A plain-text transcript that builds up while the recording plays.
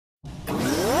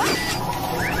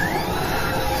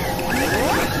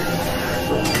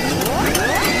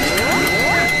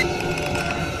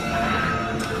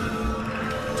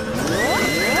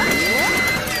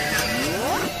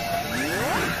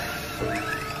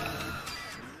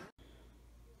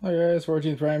Hi guys,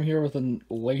 14th Prime here with a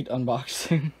late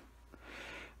unboxing.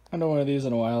 I haven't done one of these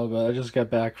in a while, but I just got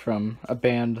back from a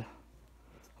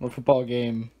football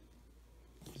game.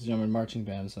 I'm in marching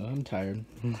band, so I'm tired.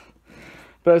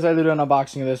 But I decided to do an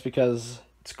unboxing of this because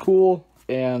it's cool,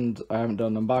 and I haven't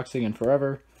done an unboxing in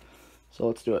forever. So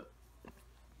let's do it.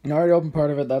 I already opened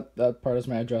part of it. That part has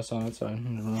my address on it, so I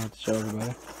don't have to show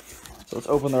everybody. So let's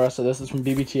open the rest of this. It's from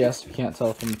BBTS. You can't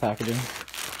tell from the packaging.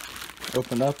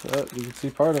 Opened up. You can see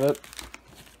part of it.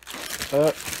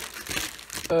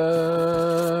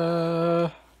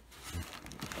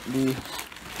 The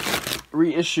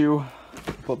reissue,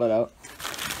 pull that out,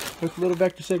 with a little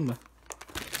Vector Sigma.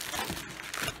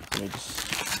 Let me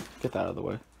just get that out of the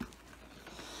way.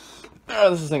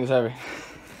 This thing is heavy.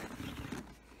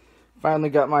 Finally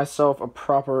got myself a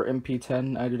proper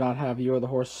MP10. I do not have You're the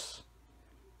Horse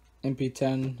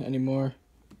MP10 anymore.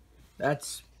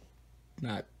 That's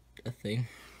not a thing.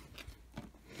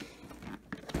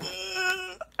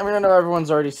 I mean, I know everyone's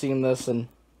already seen this, and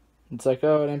it's like,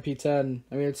 oh, an MP10.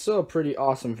 I mean, it's still a pretty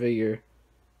awesome figure.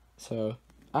 So,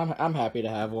 I'm happy to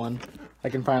have one. I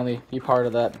can finally be part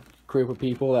of that group of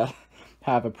people that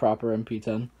have a proper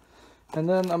MP10. And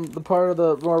then I'm the part of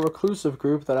the more reclusive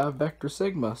group that have Vector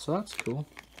Sigma, so that's cool.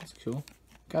 That's cool.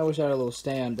 Kinda wish I had a little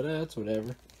stand, but that's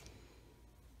whatever.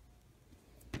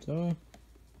 So,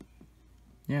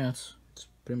 yeah, it's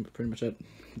pretty much it.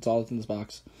 It's all that's in this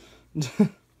box.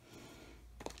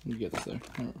 You get this there.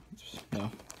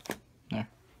 No. There.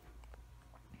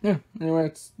 Yeah, anyway,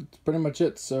 it's pretty much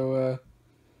it. So,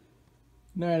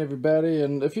 good night, everybody.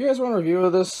 And if you guys want a review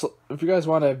of this, if you guys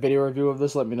want a video review of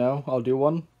this, let me know. I'll do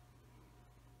one.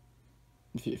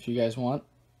 If you guys want.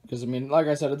 Because, I mean, like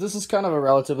I said, this is kind of a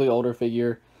relatively older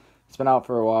figure. It's been out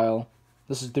for a while.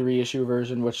 This is the reissue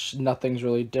version, which nothing's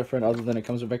really different other than it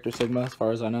comes with Vector Sigma, as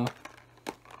far as I know.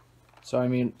 So, I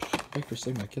mean, Vector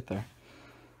Sigma, get there.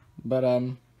 But,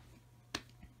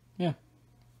 yeah.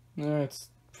 That's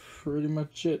pretty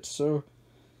much it. So,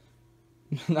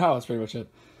 now that's pretty much it.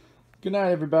 Good night,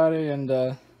 everybody, and,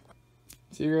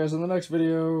 see you guys in the next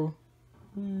video.